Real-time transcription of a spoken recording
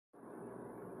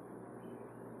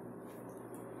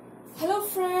Hello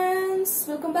friends,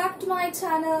 welcome back to my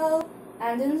channel,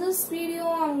 and in this video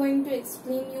I'm going to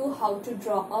explain you how to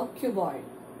draw a cuboid.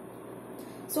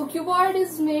 So cuboid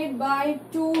is made by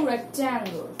two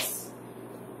rectangles.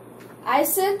 I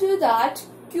said to you that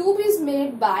cube is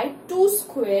made by two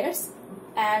squares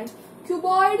and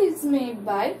cuboid is made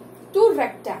by two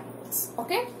rectangles.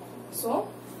 Okay, so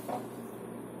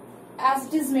as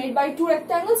it is made by two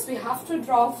rectangles, we have to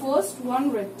draw first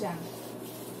one rectangle.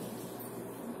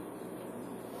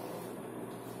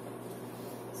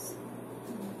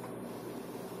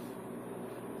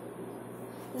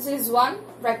 This is one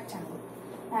rectangle,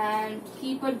 and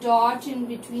keep a dot in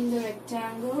between the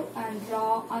rectangle and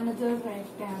draw another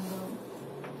rectangle.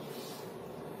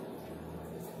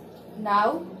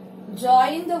 Now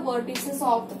join the vertices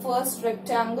of the first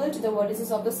rectangle to the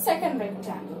vertices of the second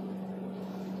rectangle.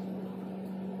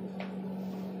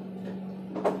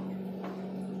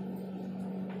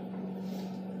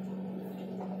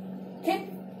 Okay,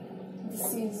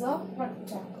 this is a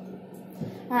rectangle.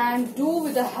 And do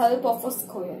with the help of a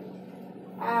square.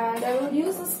 And I will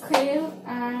use a scale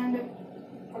and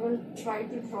I will try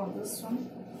to draw this one.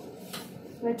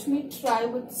 Let me try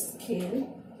with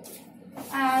scale.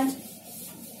 And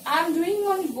I'm doing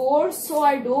on board, so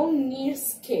I don't need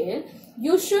scale.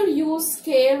 You should use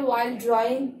scale while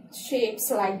drawing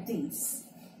shapes like these.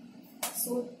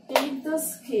 So take the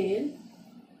scale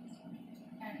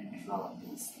and draw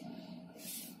this.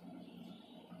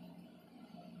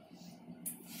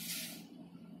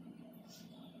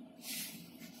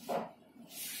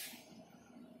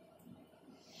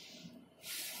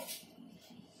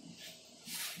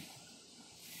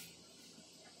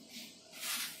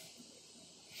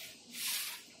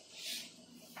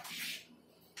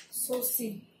 So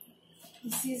see,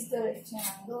 this is the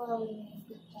rectangle. I will make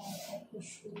it out to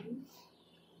show you.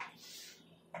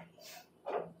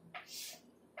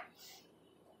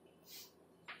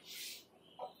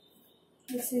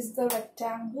 This is the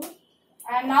rectangle.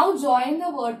 And now join the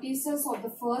vertices of the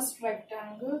first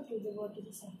rectangle to the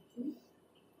vertices of the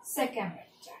second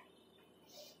rectangle.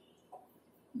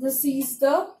 This is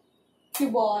the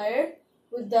cuboid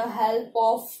with the help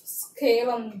of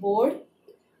scale on board.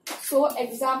 So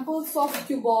examples of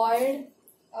cuboid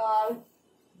are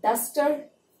duster,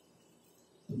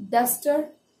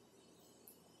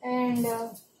 and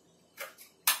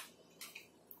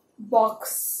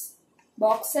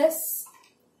boxes.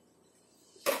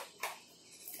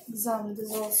 Example, this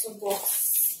is also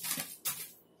box.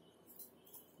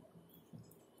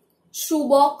 Shoe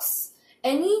box,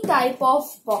 any type of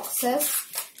boxes,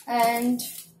 and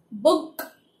book.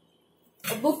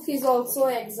 A book is also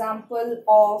an example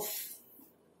of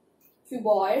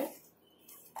cuboid.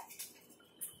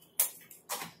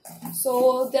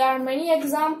 So there are many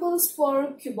examples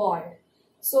for cuboid.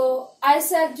 So I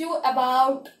said you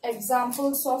about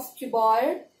examples of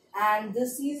cuboid, and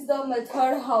this is the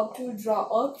method how to draw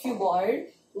a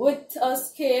cuboid with a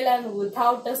scale and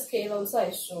without a scale also I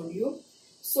showed you.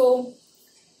 So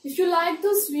if you like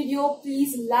this video,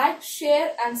 please like,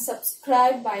 share and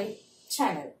subscribe my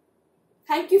channel.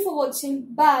 Thank you for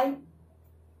watching. Bye.